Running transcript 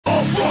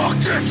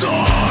fucking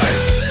die.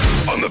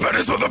 I'm the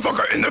baddest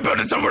motherfucker in the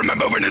building, so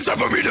remember when it's time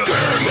for me to get my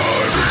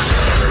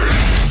revenge.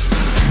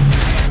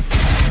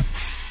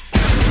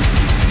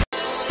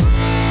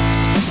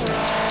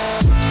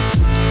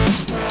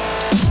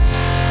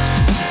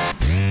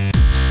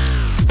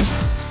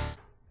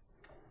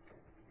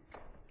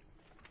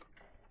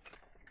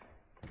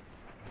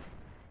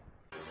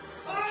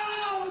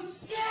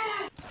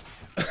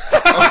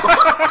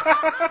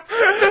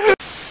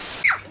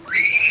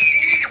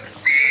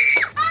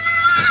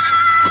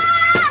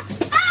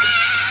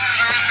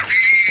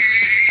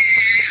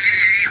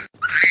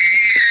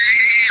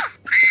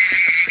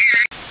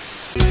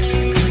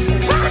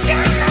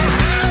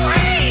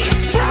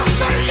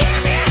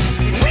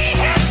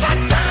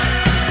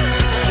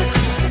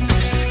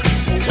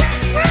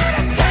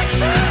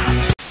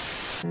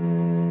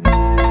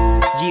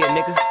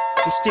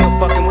 Still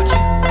fucking with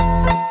you.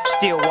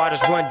 Still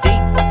waters run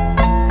deep.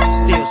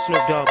 Still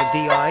Snoop Dogg and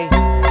D.R.E.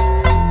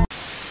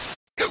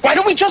 Why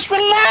don't we just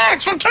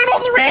relax and turn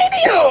on the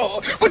radio?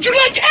 Would you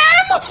like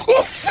M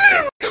or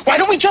Flu? Why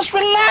don't we just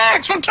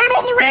relax and turn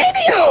on the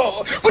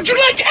radio? Would you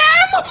like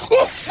M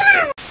or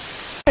Flu?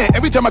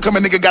 Every time I come a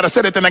nigga gotta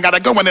set it, then I gotta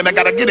go, and then I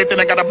gotta get it,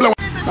 then I gotta blow it.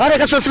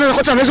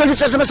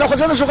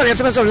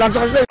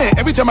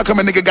 Every time I come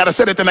a nigga gotta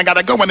set it, then I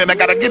gotta go, and then I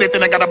gotta get it,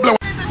 then I gotta blow it.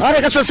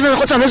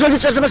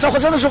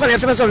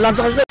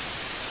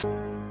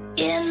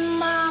 In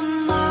my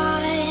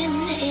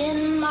mind,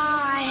 in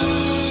my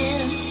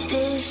head,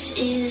 this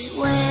is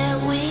where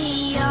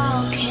we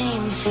all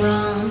came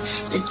from.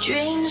 The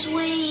dreams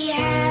we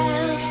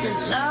have, the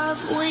love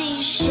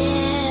we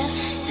share.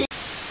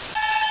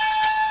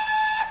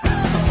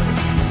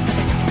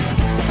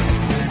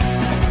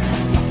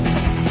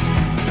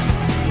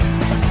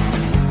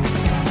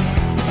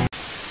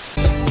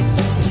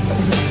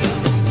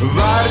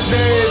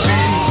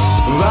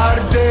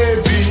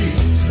 Vardები,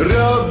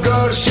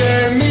 როგორ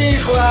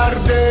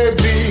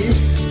შემიყვარდები,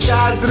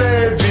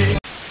 ჩადრები.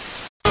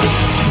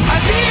 I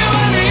see you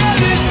on the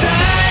other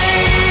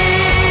side.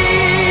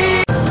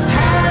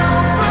 Hello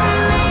from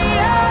the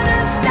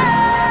other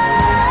side.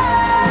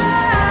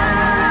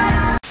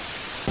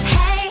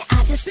 Hey, I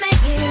just met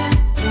you,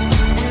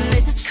 and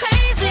this is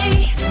crazy,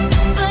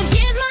 but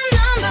here's my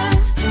number,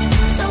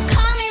 so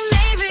call me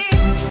maybe.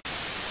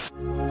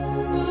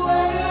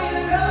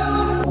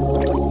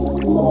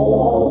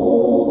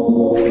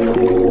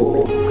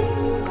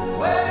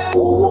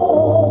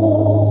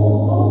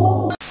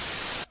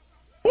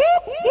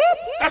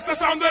 That's the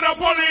sound of the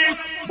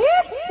police.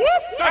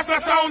 That's the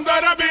sound of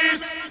the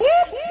beast.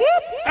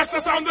 That's the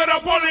sound of the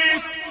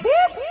police.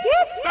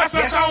 That's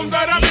the sound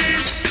of the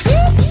beast.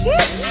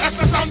 That's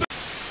the sound of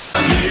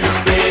you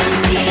spin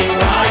me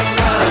right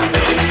round,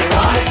 baby,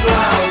 right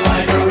round,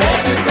 like a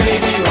record,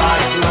 baby,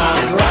 right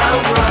round,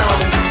 round,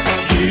 round.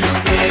 You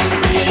spin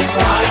me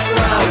right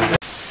round.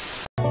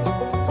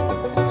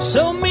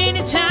 So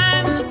many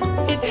times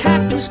it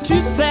happens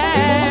too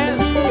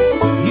fast.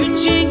 You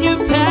change your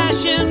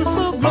passion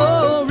for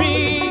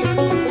glory.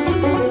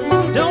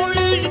 Don't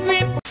lose your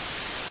grip.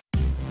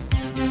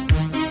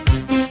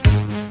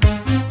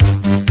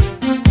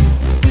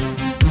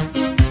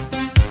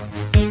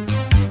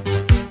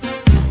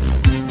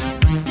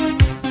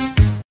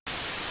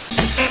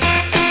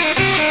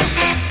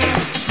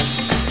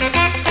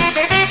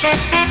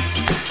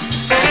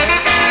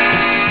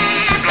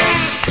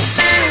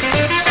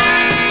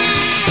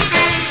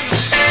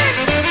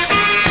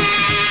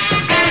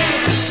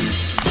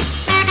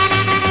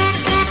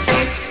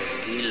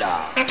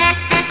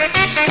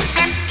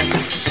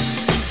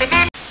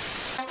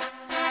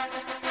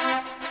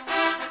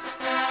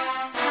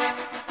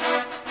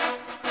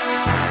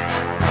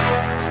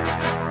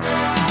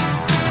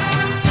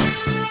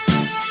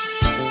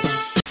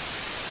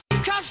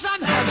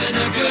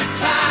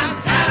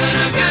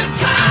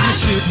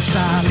 Shooting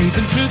star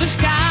leaping through the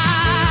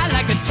sky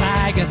like a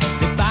tiger,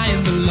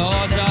 defying the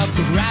laws of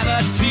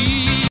gravity.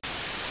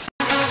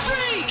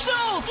 3, 2,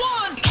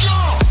 1,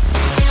 jump!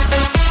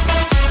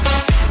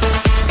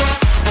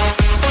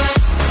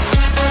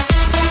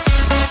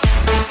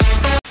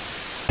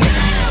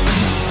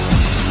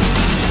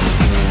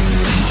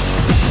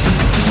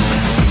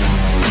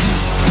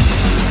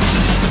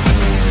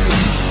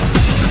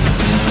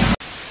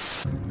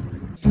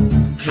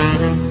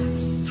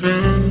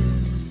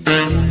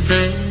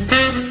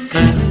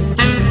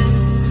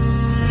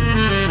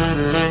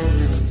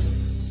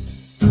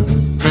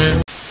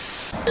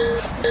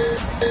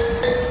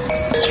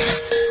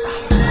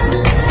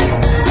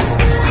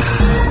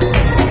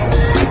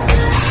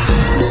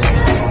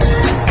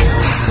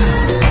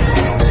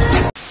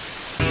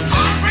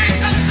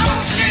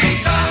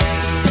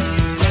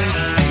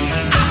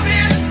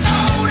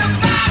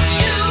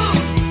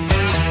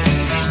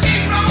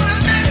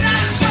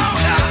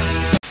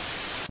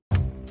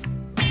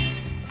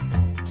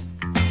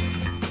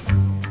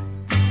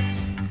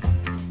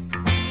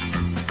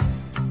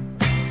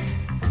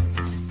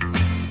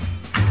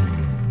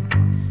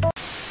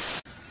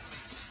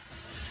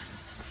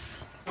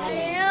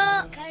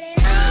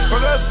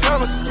 Fuck us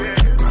promise, yeah.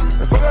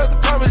 Fuck us a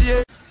promise,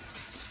 yeah.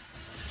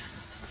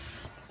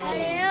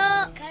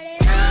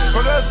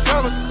 us a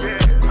promise.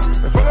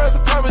 And fuck us a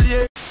promise,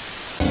 yeah.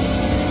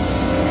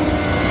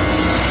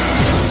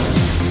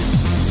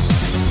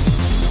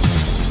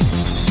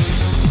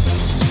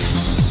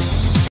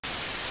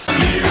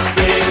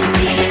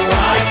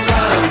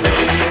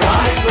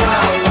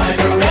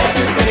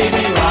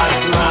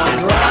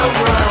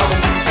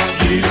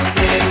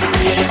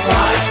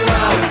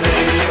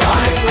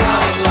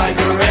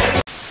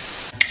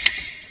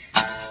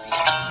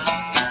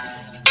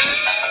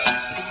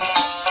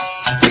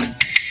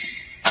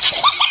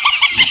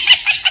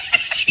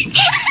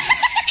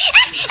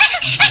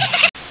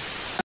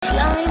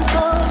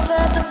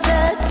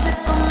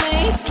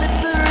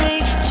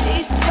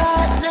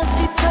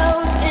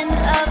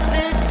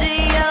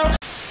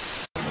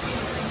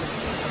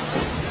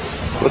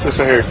 What's this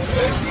right here?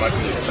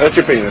 That's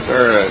your penis,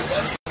 alright.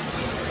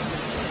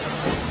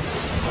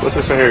 What's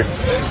this right here?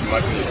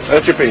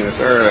 That's your penis,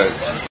 alright.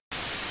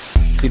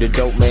 See the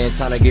dope man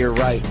trying to get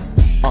right.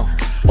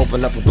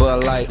 Open up a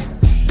Bud Light.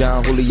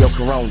 Down Julio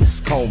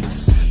Coronas,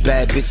 comas.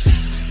 Bad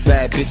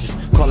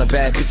bitches, calling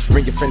bad bitches.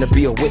 Bring your friend to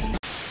be a witness.